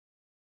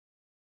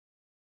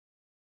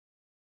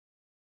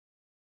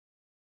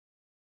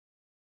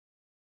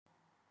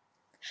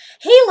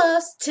Hey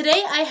loves,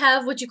 today I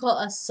have what you call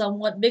a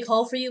somewhat big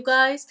haul for you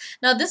guys.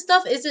 Now this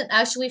stuff isn't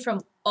actually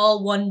from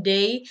all one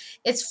day.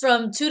 It's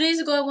from 2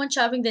 days ago I went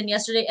shopping, then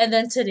yesterday, and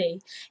then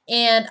today.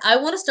 And I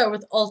want to start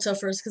with Ulta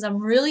first because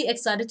I'm really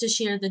excited to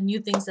share the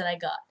new things that I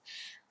got.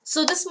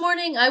 So this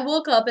morning I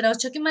woke up and I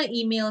was checking my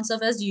email and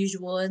stuff as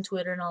usual and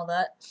Twitter and all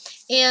that.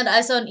 And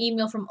I saw an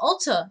email from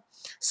Ulta.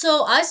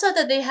 So I saw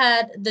that they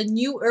had the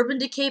new Urban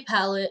Decay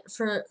palette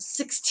for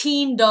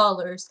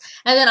 $16.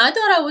 And then I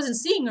thought I wasn't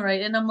seeing it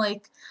right, and I'm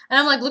like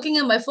looking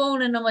at my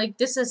phone and I'm like,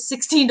 this is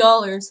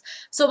 $16.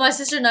 So my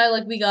sister and I,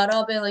 like, we got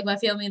up and like my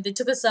family, and they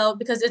took us out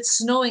because it's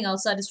snowing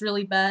outside. It's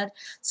really bad.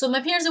 So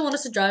my parents didn't want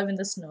us to drive in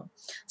the snow.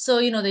 So,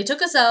 they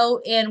took us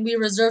out and we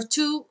reserved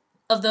two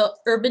of the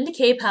Urban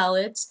Decay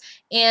palettes,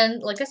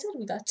 and like I said,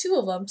 we got two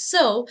of them.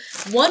 So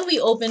one we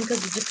opened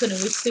because we just couldn't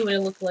wait to see what it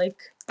looked like,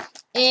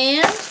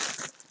 and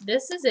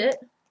this is it.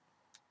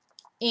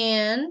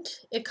 And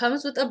it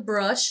comes with a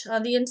brush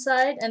on the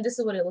inside, and this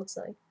is what it looks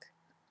like.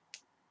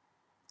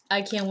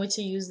 I can't wait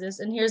to use this.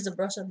 And here's the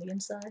brush on the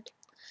inside.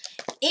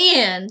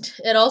 And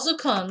it also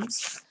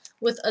comes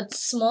with a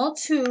small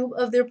tube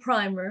of their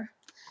primer.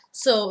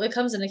 So it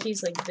comes in a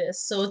case like this.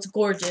 So it's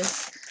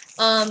gorgeous.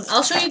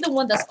 I'll show you the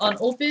one that's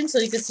unopened so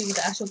you can see what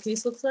the actual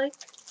case looks like.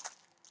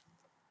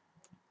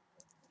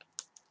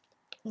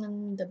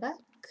 And the back.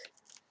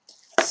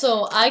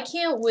 So I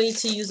can't wait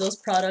to use those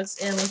products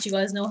and let you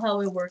guys know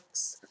how it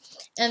works.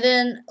 And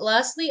then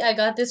lastly, I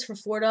got this for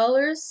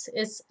 $4.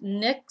 It's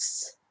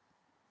NYX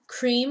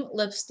cream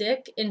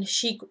lipstick in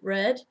chic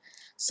red.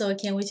 So I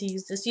can't wait to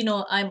use this. You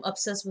know, I'm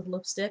obsessed with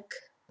lipstick.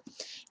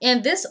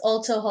 And this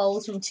Ulta haul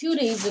was from 2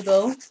 days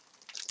ago.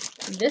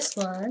 This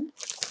one.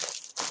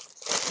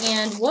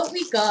 And what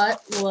we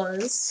got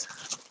was,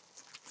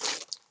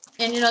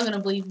 and you're not going to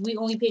believe, we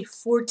only paid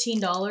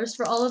 $14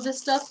 for all of this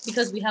stuff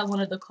because we have one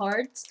of the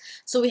cards.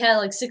 So we had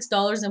like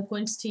 $6 in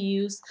points to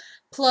use.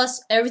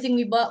 Plus everything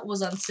we bought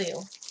was on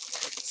sale.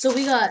 So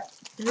we got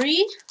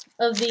 3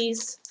 of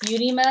these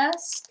beauty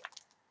masks.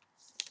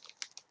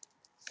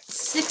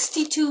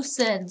 62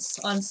 cents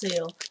on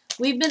sale.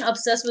 We've been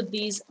obsessed with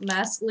these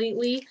masks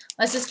lately,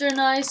 my sister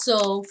and I,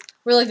 so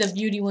we're like the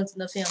beauty ones in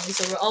the family,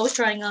 so we're always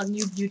trying out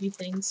new beauty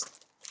things.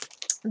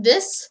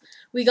 This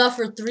we got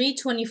for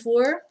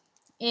 $3.24,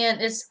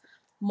 and it's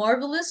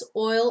Marvelous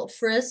Oil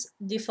Frizz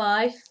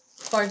Defy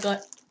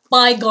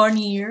by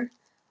Garnier.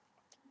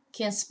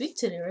 Can't speak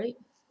today, right?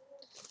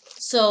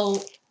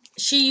 So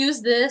she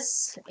used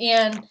this,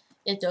 and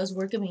it does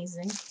work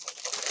amazing.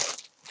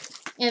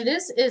 And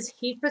this is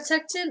Heat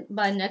Protectant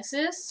by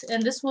Nexus,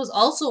 and this was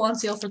also on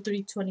sale for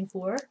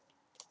 $3.24.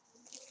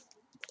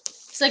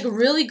 It's like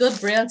really good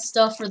brand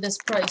stuff for this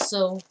price,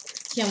 so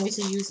can't wait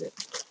to use it.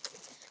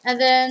 And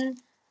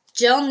then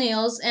gel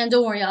nails, and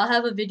don't worry, I'll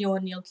have a video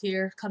on nail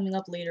care coming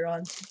up later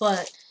on.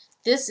 But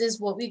this is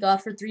what we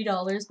got for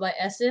 $3 by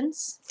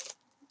Essence.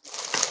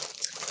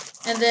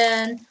 And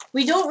then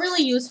we don't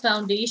really use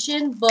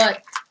foundation,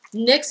 but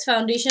NYX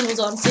foundation was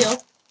on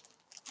sale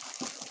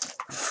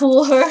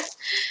for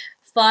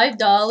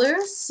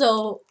 $5,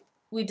 so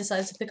we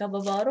decided to pick up a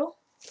bottle.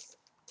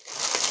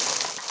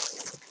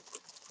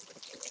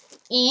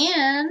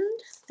 And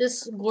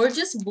this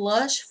gorgeous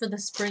blush for the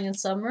spring and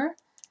summer.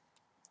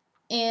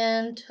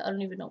 And I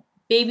don't even know,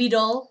 baby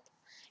doll.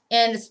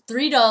 And it's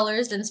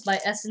 $3, and it's by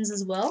Essence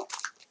as well.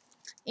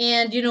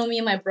 And you know me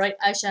and my bright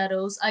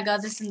eyeshadows. I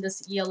got this in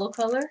this yellow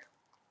color.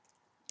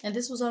 And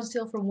this was on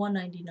sale for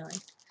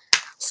 $1.99.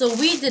 So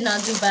we did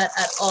not do bad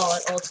at all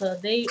at Ulta.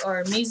 They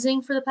are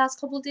amazing for the past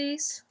couple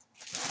days.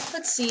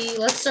 Let's see.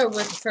 Let's start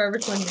with Forever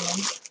 21.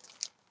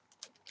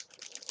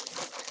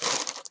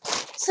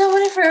 So I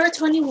went in Forever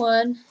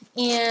 21,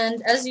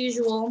 and as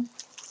usual,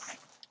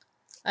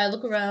 I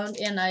look around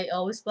and I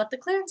always bought the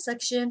clearance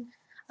section.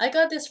 I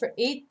got this for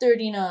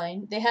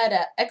 $8.39. They had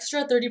an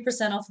extra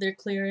 30% off their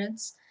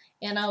clearance,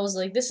 and I was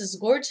like, this is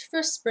gorgeous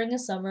for spring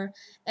and summer,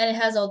 and it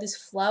has all these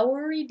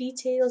flowery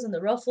details and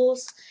the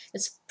ruffles.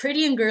 It's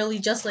pretty and girly,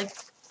 just like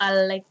I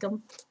like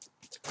them.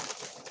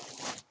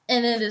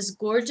 And then this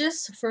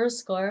gorgeous fur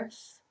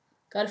scarf.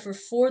 Got it for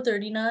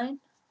 $4.39.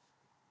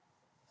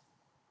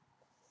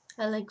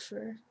 I like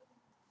fur.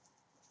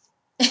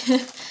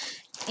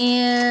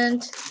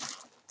 And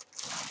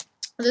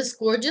this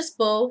gorgeous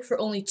bow for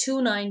only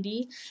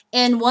 $2.90.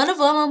 And one of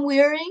them I'm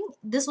wearing,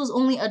 this was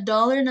only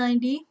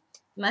 $1.90.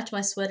 Match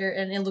my sweater,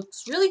 and it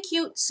looks really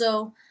cute,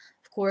 so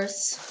of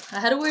course I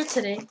had to wear it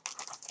today.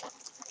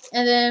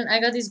 And then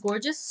I got these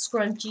gorgeous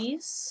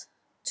scrunchies,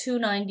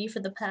 $2.90 for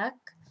the pack.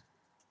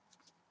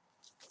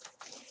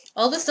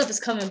 All this stuff is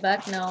coming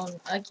back now, and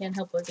I can't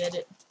help but get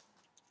it.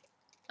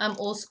 I'm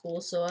old school,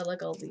 so I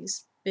like all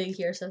these big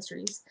hair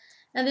accessories.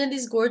 And then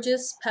these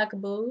gorgeous pack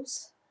of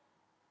bows.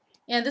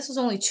 And this was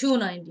only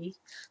 $2.90,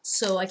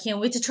 so I can't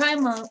wait to try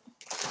them out.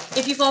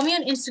 If you follow me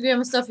on Instagram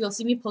and stuff, you'll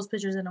see me post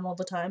pictures in them all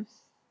the time.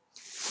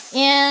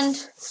 And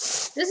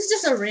this is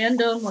just a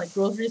random, like,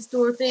 grocery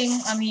store thing.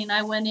 I mean,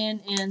 I went in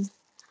and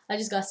I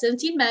just got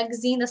 17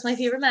 magazine. That's my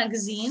favorite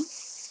magazine.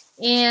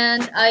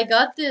 And I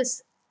got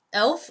this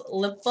e.l.f.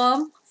 lip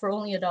balm for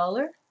only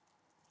 $1.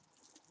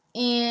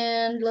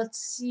 And let's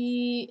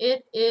see,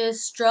 it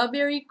is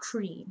strawberry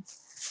cream.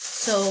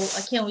 So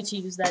I can't wait to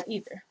use that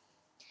either.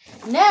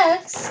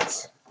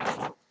 Next,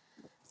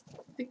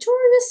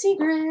 Victoria's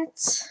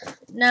Secret.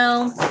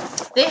 Now,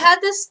 they had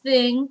this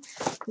thing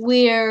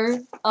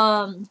where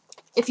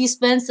if you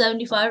spend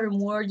 75 or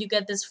more, you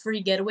get this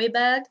free getaway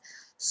bag.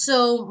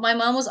 So my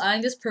mom was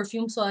eyeing this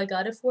perfume, so I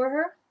got it for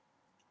her.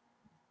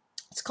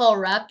 It's called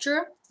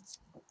Rapture.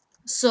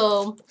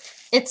 So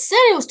it said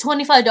it was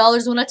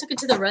 $25. When I took it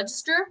to the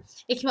register,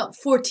 it came out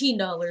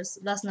 $14.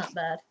 That's not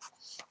bad.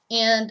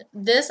 And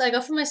this I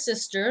got from my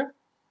sister.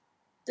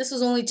 This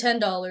was only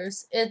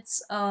 $10. It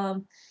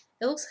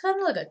looks kind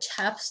of like a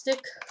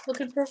chapstick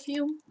looking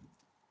perfume,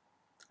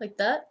 like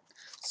that.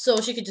 So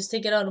she could just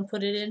take it out and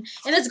put it in,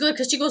 and it's good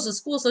because she goes to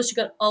school, so she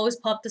could always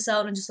pop this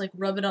out and just like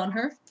rub it on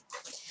her.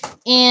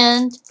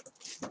 And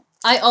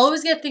I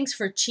always get things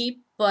for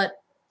cheap,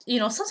 but you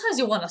know, sometimes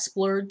you want to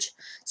splurge.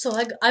 So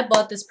I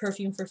bought this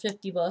perfume for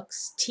 50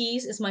 bucks.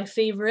 Tease is my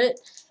favorite.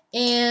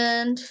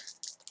 And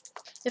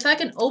if I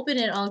can open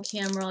it on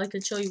camera, I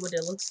could show you what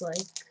it looks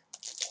like.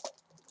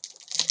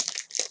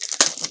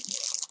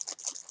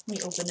 Let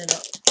me open it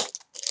up.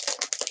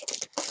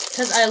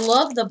 Because I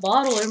love the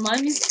bottle. It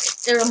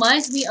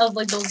reminds me of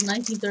like those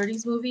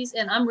 1930s movies.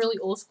 And I'm really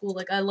old school.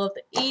 Like I love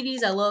the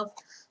 80s. I love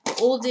the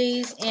old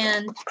days.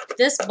 And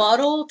this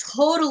bottle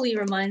totally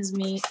reminds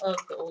me of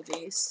the old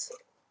days.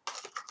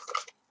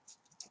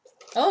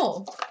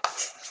 Oh,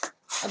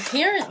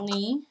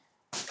 apparently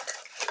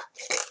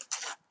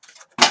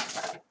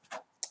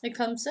it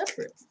comes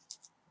separate.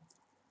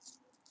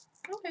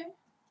 Okay.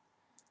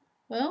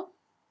 Well,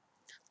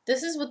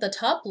 this is what the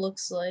top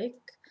looks like.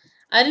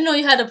 I didn't know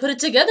you had to put it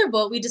together,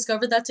 but we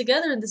discovered that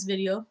together in this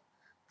video.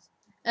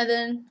 And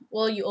then,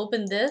 well, you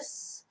open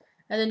this,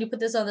 and then you put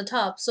this on the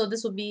top. So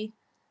this would be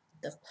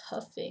the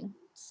puffing.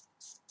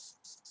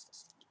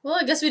 Well,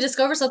 I guess we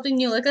discovered something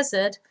new, like I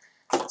said.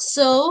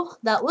 So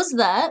that was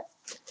that.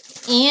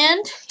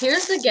 And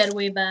here's the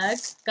getaway bag.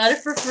 Got it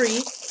for free.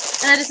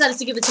 And I decided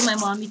to give it to my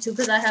mommy too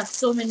because I have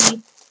so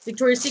many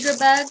Victoria's Secret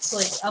bags.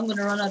 Like, I'm going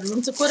to run out of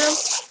room to put them.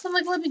 So I'm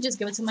like, let me just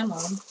give it to my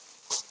mom.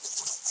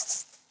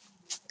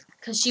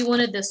 Because she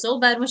wanted this so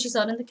bad when she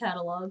saw it in the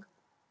catalog.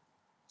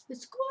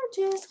 It's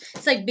gorgeous.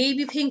 It's like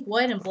baby pink,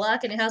 white, and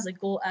black. And it has like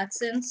gold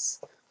accents.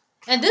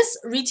 And this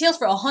retails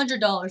for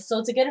 $100.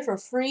 So to get it for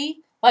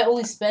free by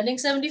only spending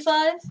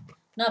 $75,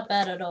 not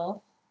bad at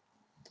all.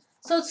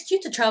 So it's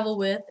cute to travel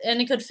with,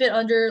 and it could fit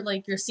under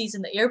like your seats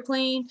in the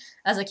airplane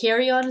as a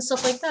carry-on and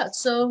stuff like that.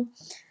 So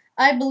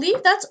I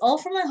believe that's all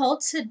for my haul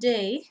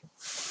today.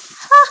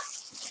 Ha!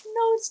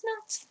 No, it's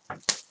not.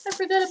 I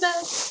forgot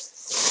about it.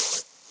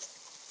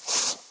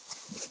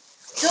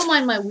 Don't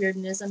mind my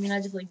weirdness. I mean, I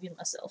just like being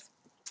myself.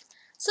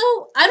 So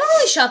I don't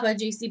really shop at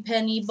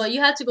JCPenney, but you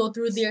had to go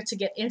through there to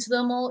get into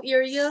the mall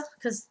area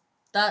because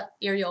that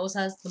area always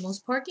has the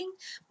most parking.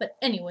 But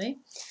anyway,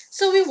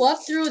 so we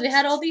walked through. They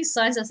had all these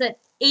signs that said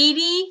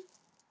 80,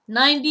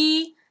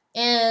 90,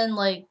 and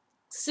like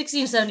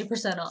 60 and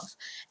 70% off.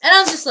 And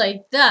I'm just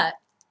like, that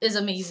is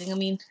amazing. I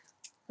mean,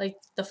 like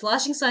the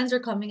flashing signs are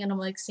coming, and I'm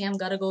like, Sam,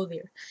 gotta go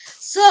there.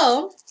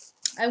 So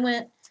I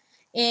went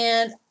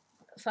and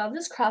found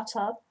this crop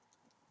top,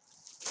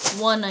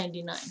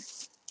 $1.99.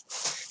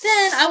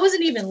 Then I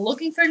wasn't even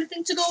looking for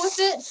anything to go with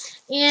it,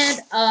 and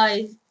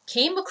I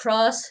came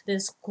across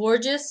this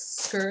gorgeous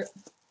skirt,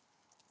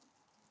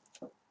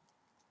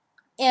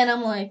 and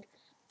I'm like,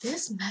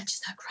 this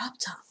matches that crop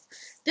top.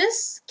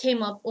 This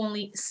came up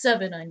only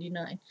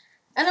 $7.99,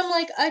 and I'm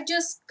like, I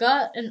just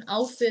got an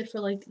outfit for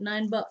like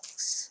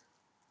 $9.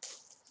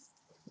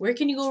 Where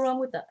can you go wrong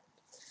with that?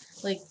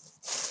 Like,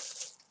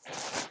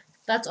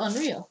 that's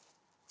unreal.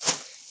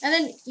 And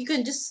then you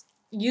can just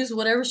use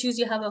whatever shoes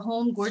you have at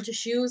home, gorgeous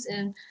shoes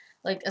and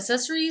like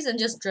accessories, and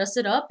just dress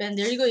it up, and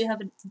there you go, you have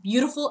a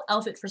beautiful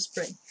outfit for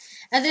spring.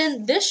 And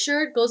then this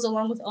shirt goes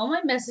along with all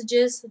my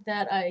messages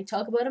that I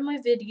talk about in my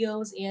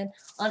videos and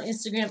on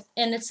Instagram,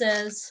 and it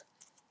says,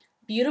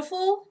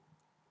 beautiful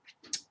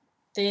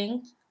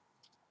thing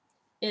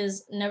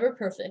is never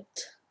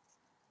perfect.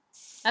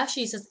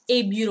 Actually, it says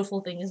a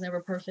beautiful thing is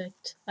never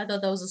perfect. I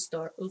thought that was a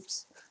star.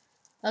 Oops.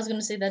 I was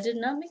gonna say that did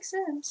not make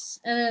sense.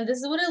 And then this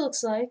is what it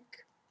looks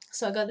like.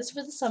 So I got this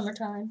for the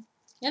summertime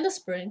and the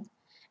spring.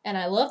 And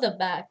I love the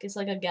back. It's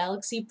like a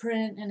galaxy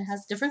print, and it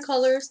has different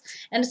colors,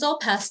 and it's all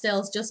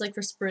pastels just like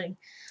for spring.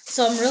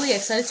 So I'm really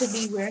excited to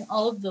be wearing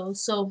all of those.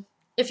 So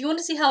if you want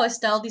to see how I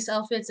style these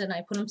outfits and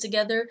I put them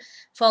together,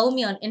 follow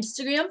me on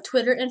Instagram,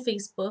 Twitter, and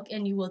Facebook,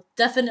 and you will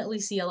definitely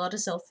see a lot of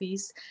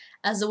selfies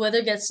as the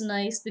weather gets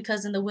nice,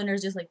 because in the winter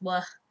it's just like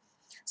blah.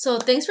 So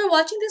thanks for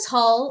watching this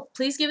haul.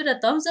 Please give it a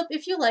thumbs up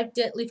if you liked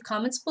it. Leave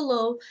comments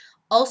below.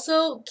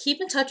 Also, keep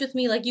in touch with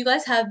me like you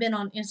guys have been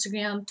on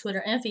Instagram,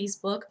 Twitter, and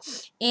Facebook.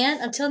 And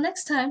until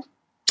next time,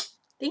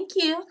 thank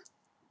you.